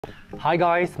Hi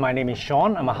guys, my name is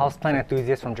Sean. I'm a houseplant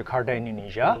enthusiast from Jakarta,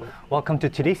 Indonesia. Welcome to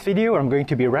today's video where I'm going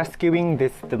to be rescuing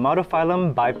this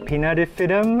Thaumatophyllum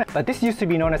Bipinnatifidum. But this used to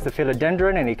be known as the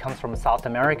philodendron and it comes from South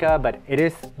America, but it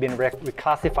has been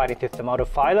reclassified into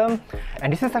Thaumatophyllum.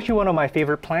 And this is actually one of my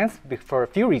favorite plants for a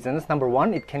few reasons. Number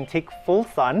one, it can take full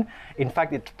sun. In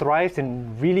fact, it thrives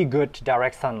in really good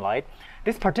direct sunlight.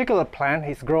 This particular plant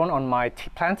is grown on my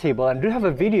plant table, and I do have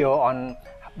a video on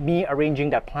me arranging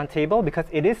that plant table because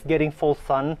it is getting full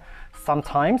sun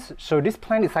sometimes. So this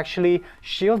plant is actually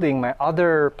shielding my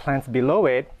other plants below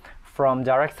it from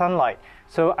direct sunlight.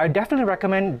 So I definitely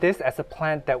recommend this as a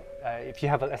plant that if you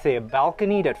have, let's say, a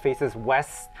balcony that faces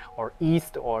west or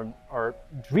east or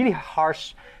really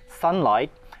harsh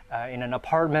sunlight in an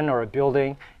apartment or a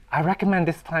building, I recommend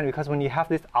this plant because when you have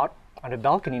this out on the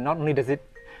balcony, not only does it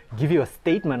give you a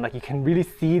statement, like you can really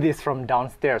see this from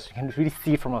downstairs, you can really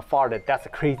see from afar that that's a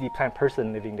crazy plant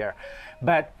person living there.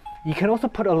 But you can also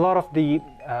put a lot of the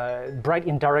bright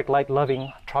indirect light loving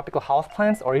tropical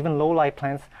houseplants or even low light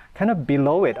plants kind of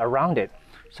below it, around it.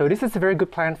 So this is a very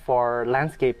good plant for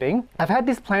landscaping. I've had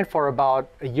this plant for about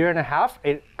a year and a half.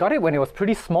 I got it when it was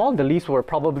pretty small. The leaves were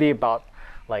probably about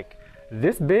like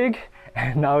this big,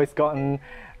 and now it's gotten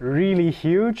really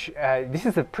huge. This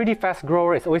is a pretty fast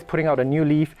grower. It's always putting out a new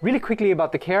leaf. Really quickly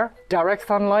about the care: direct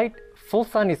sunlight, full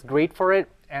sun is great for it,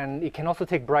 and it can also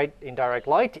take bright indirect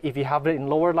light. If you have it in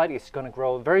lower light, it's going to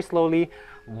grow very slowly.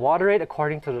 Water it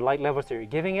according to the light levels that you're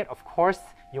giving it. Of course,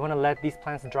 you want to let these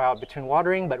plants dry out between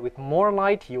watering, but with more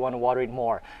light, you want to water it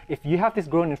more. If you have this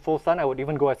grown in full sun, I would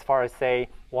even go as far as say,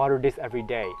 water this every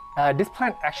day. This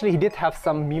plant actually did have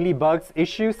some mealybugs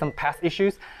issues, some pest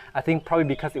issues. I think probably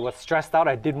because it was stressed out,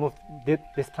 I did move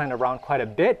this plant around quite a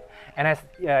bit. And as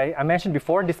I mentioned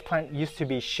before, this plant used to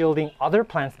be shielding other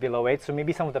plants below it, so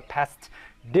maybe some of the pests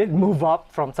did move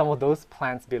up from some of those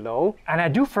plants below. And I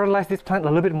do fertilize this plant a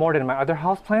little bit more than my other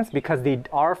house plants because they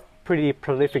are pretty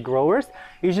prolific growers.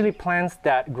 Usually plants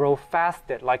that grow fast,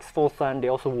 that likes full sun, they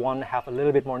also want to have a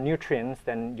little bit more nutrients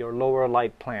than your lower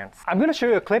light plants. I'm going to show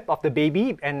you a clip of the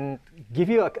baby and give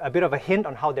you a bit of a hint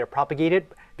on how they're propagated,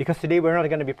 because today we're not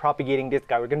going to be propagating this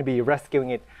guy, we're going to be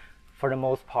rescuing it for the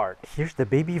most part. Here's the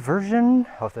baby version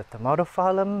of the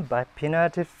Thaumatophyllum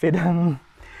Bipinnatifidum.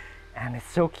 And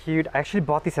it's so cute. I actually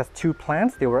bought these as two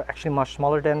plants. They were actually much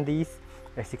smaller than these.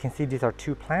 As you can see, these are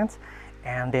two plants.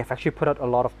 And they've actually put out a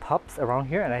lot of pups around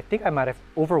here. And I think I might have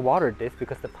overwatered this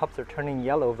because the pups are turning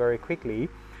yellow very quickly.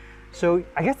 So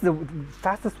I guess the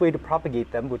fastest way to propagate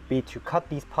them would be to cut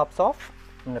these pups off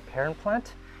from the parent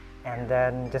plant and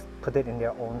then just put it in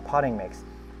their own potting mix.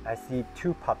 I see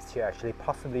two pups here, actually,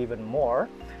 possibly even more.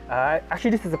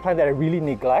 Actually, this is a plant that I really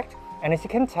neglect. And as you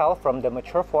can tell from the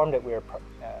mature form that we're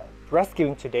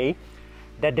rescuing today,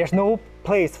 that there's no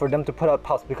place for them to put out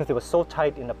pups because it was so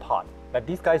tight in the pot. But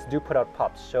these guys do put out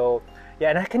pups. So yeah,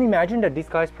 and I can imagine that these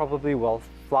guys probably will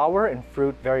flower and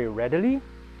fruit very readily.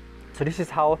 So this is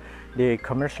how they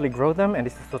commercially grow them, and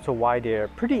this is also why they're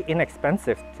pretty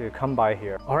inexpensive to come by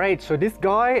here. All right, so this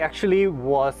guy actually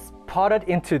was potted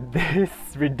into this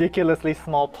ridiculously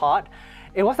small pot.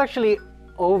 It was actually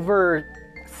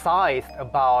oversized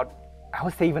about, I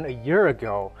would say, even a year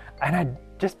ago, and I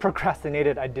just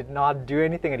procrastinated. I did not do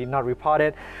anything. I did not repot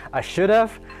it. I should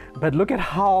have, but look at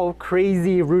how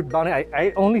crazy root bounding.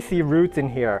 I only see roots in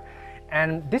here.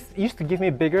 And this used to give me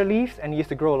bigger leaves and used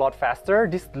to grow a lot faster.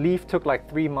 This leaf took like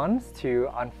 3 months to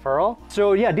unfurl.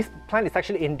 So yeah, this plant is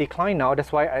actually in decline now.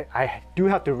 That's why I do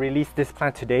have to release this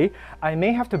plant today. I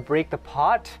may have to break the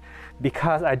pot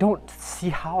because I don't see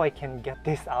how I can get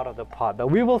this out of the pot, but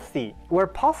we will see. Where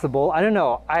possible, I don't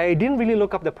know. I didn't really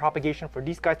look up the propagation for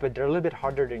these guys, but they're a little bit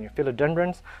harder than your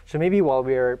philodendrons. So maybe while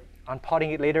we're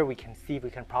unpotting it later, we can see if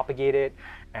we can propagate it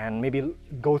and maybe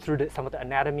go through some of the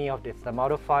anatomy of the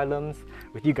Thaumatophyllums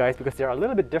with you guys, because they're a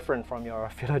little bit different from your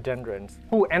philodendrons.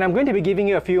 Oh, and I'm going to be giving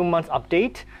you a few months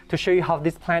update to show you how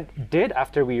this plant did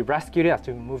after we rescued it,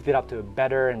 after we moved it up to a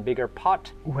better and bigger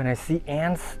pot. When I see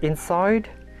ants inside,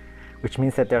 which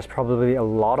means that there's probably a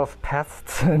lot of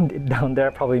pests down there,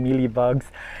 probably mealybugs,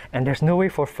 and there's no way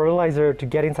for fertilizer to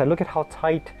get inside. Look at how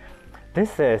tight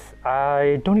this is.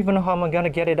 I don't even know how I'm gonna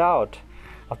get it out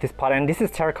of this pot. And this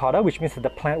is terracotta, which means that the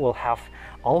plant will have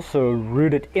also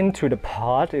rooted into the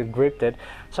pot, it gripped it.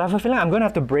 So I have a feeling I'm gonna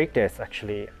have to break this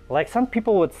actually. Like some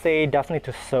people would say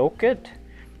definitely to soak it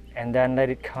and then let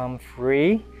it come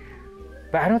free.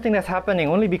 But I don't think that's happening,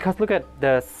 only because look at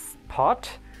this pot.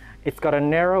 It's got a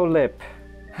narrow lip.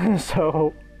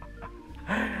 So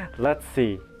let's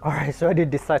see. All right, so I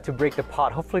did decide to break the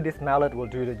pot. Hopefully this mallet will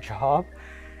do the job.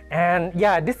 And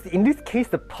yeah, in this case,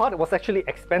 the pot was actually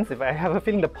expensive. I have a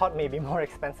feeling the pot may be more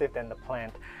expensive than the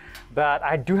plant. But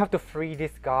I do have to free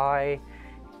this guy,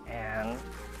 and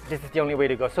this is the only way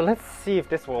to go. So let's see if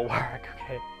this will work,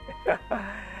 okay?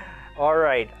 All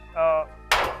right,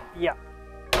 yeah.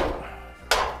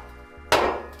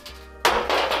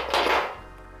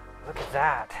 Look at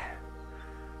that.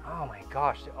 Oh my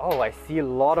gosh. Oh, I see a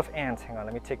lot of ants. Hang on,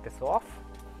 let me take this off.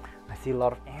 I see a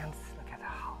lot of ants. Look at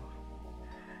how.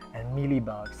 And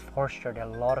mealybugs. For sure, there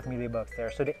are a lot of mealybugs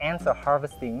there. So the ants are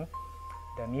harvesting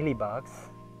the mealybugs.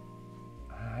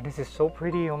 This is so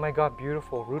pretty. Oh my god,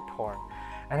 beautiful root horn.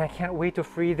 And I can't wait to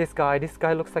free this guy. This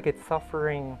guy looks like it's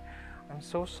suffering. I'm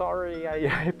so sorry.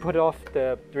 I put off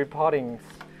the repottings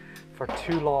for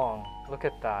too long. Look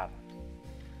at that.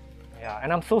 Yeah,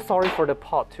 and I'm so sorry for the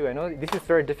pot too. I know this is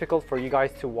very difficult for you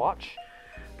guys to watch,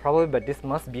 probably, but this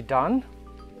must be done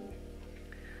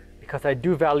because I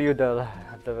do value the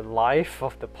life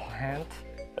of the plant.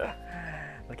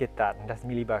 Look at that, and that's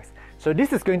mealybugs. So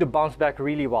this is going to bounce back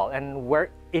really well, and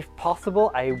where, if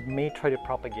possible, I may try to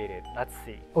propagate it. Let's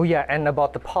see. Oh yeah, and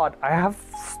about the pot, I have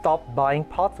stopped buying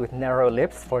pots with narrow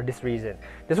lips for this reason.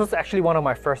 This was actually one of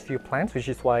my first few plants, which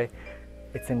is why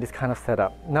it's in this kind of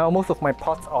setup. Now most of my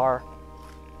pots are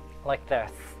like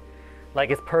this.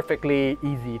 Like it's perfectly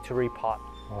easy to repot.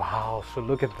 Wow, so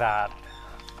look at that.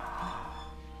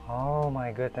 Oh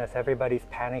my goodness, everybody's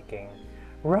panicking.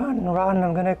 Run, run,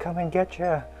 I'm gonna come and get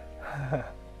you.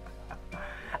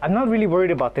 I'm not really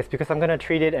worried about this because I'm gonna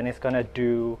treat it and it's gonna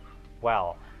do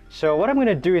well. So what I'm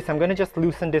gonna do is I'm gonna just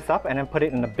loosen this up and then put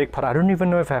it in a big pot. I don't even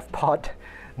know if I have pot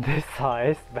this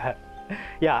size, but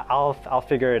yeah, I'll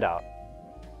figure it out.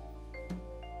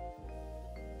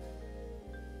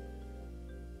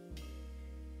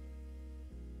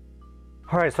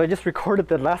 Alright, so I just recorded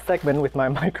the last segment with my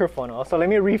microphone also. Let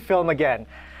me refilm again.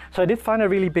 So I did find a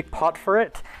really big pot for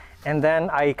it, and then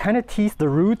I kind of teased the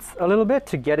roots a little bit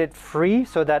to get it free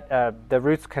so that the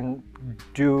roots can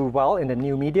do well in the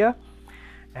new media.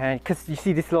 And because you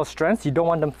see these little strands, you don't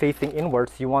want them facing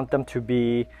inwards, you want them to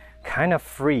be kind of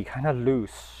free, kind of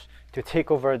loose to take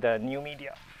over the new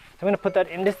media. So I'm going to put that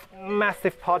in this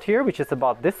massive pot here, which is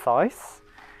about this size.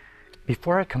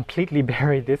 Before I completely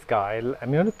bury this guy,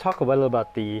 I'm going to talk a little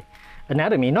about the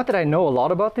anatomy. Not that I know a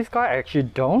lot about this guy, I actually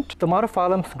don't.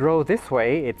 Thaumatophyllums grow this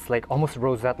way. It's like almost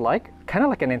rosette-like, kind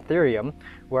of like an anthurium,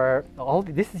 where all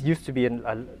this is used to be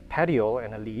a petiole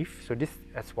and a leaf, so this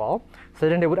as well. So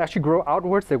then they would actually grow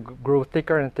outwards, they grow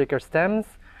thicker and thicker stems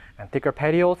and thicker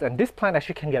petioles, and this plant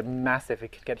actually can get massive,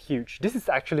 it can get huge. This is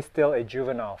actually still a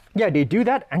juvenile. Yeah, they do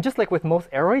that, and just like with most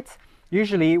aroids,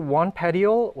 usually one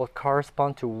petiole will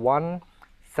correspond to one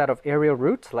set of aerial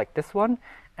roots like this one,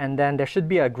 and then there should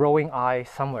be a growing eye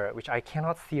somewhere, which I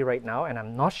cannot see right now, and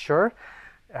I'm not sure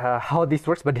how this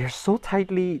works, but they're so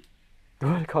tightly,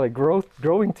 what do you call it,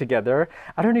 growing together.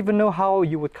 I don't even know how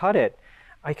you would cut it.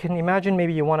 I can imagine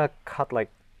maybe you want to cut like,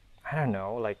 I don't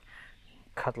know, like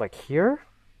cut like here,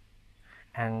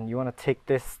 and you want to take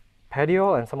this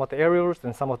petiole and some of the aerial roots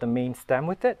and some of the main stem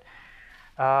with it.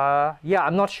 Yeah,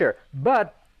 I'm not sure,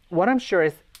 but what I'm sure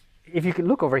is if you could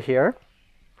look over here,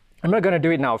 I'm not going to do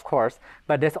it now, of course,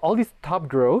 but there's all these top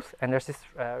growth and there's this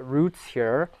roots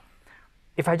here.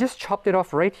 If I just chopped it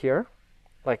off right here,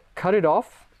 like cut it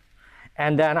off,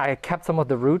 and then I kept some of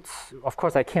the roots, of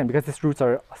course I can because these roots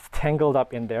are tangled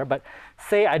up in there, but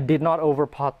say I did not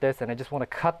overpot this and I just want to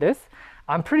cut this,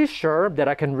 I'm pretty sure that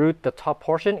I can root the top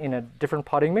portion in a different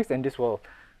potting mix and this will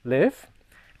live.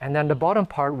 And then the bottom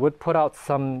part would put out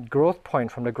some growth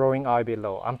point from the growing eye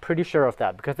below. I'm pretty sure of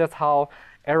that because that's how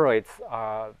aroids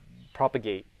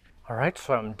propagate. All right,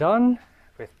 so I'm done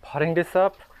with potting this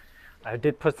up. I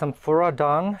did put some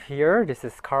furadon here. This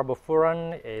is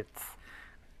carbofuran. It's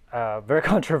a very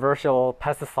controversial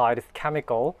pesticide. It's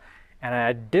chemical. And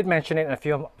I did mention it in a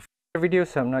few videos,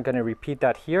 so I'm not going to repeat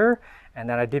that here. And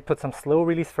then I did put some slow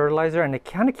release fertilizer, and I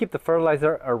kind of keep the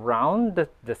fertilizer around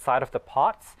the side of the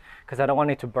pots because I don't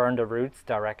want it to burn the roots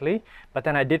directly. But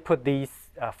then I did put these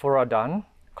furadon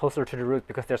closer to the roots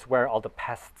because that's where all the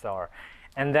pests are.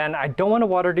 And then I don't want to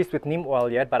water these with neem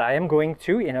oil yet, but I am going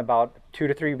to in about 2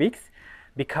 to 3 weeks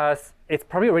because it's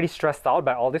probably already stressed out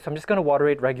by all this. So I'm just going to water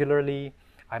it regularly.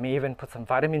 I may even put some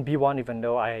vitamin B1, even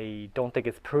though I don't think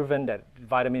it's proven that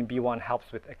vitamin B1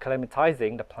 helps with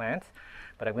acclimatizing the plants.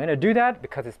 But I'm going to do that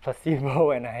because it's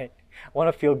placebo and I want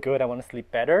to feel good. I want to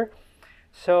sleep better.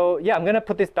 So yeah, I'm going to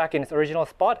put this back in its original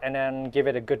spot and then give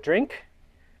it a good drink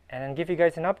and then give you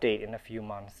guys an update in a few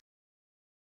months.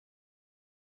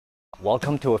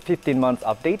 Welcome to a 15-month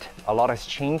update. A lot has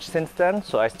changed since then.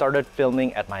 So I started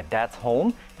filming at my dad's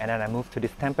home and then I moved to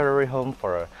this temporary home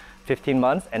for 15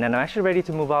 months, and then I'm actually ready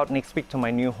to move out next week to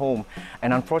my new home.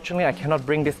 And unfortunately, I cannot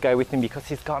bring this guy with me because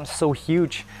he's gotten so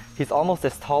huge. He's almost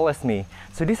as tall as me.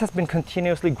 So this has been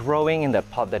continuously growing in that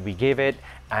pot that we gave it,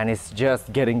 and it's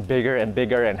just getting bigger and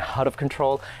bigger and out of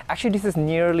control. Actually, this is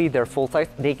nearly their full size.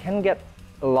 They can get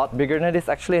a lot bigger than this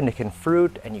actually, and they can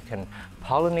fruit, and you can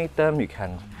pollinate them, you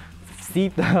can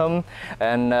seed them,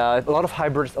 and a lot of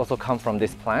hybrids also come from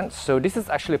this plant. So this is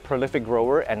actually a prolific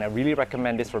grower, and I really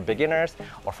recommend this for beginners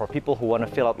or for people who want to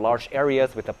fill out large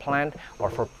areas with a plant, or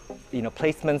for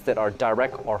placements that are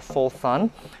direct or full sun.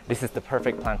 This is the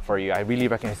perfect plant for you. I really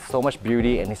reckon it's so much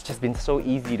beauty, and it's just been so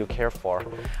easy to care for.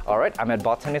 Alright, I'm at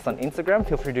Botanist on Instagram.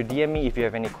 Feel free to DM me if you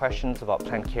have any questions about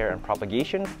plant care and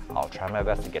propagation. I'll try my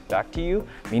best to get back to you.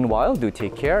 Meanwhile, do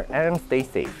take care and stay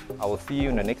safe. I will see you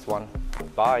in the next one.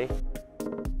 Bye!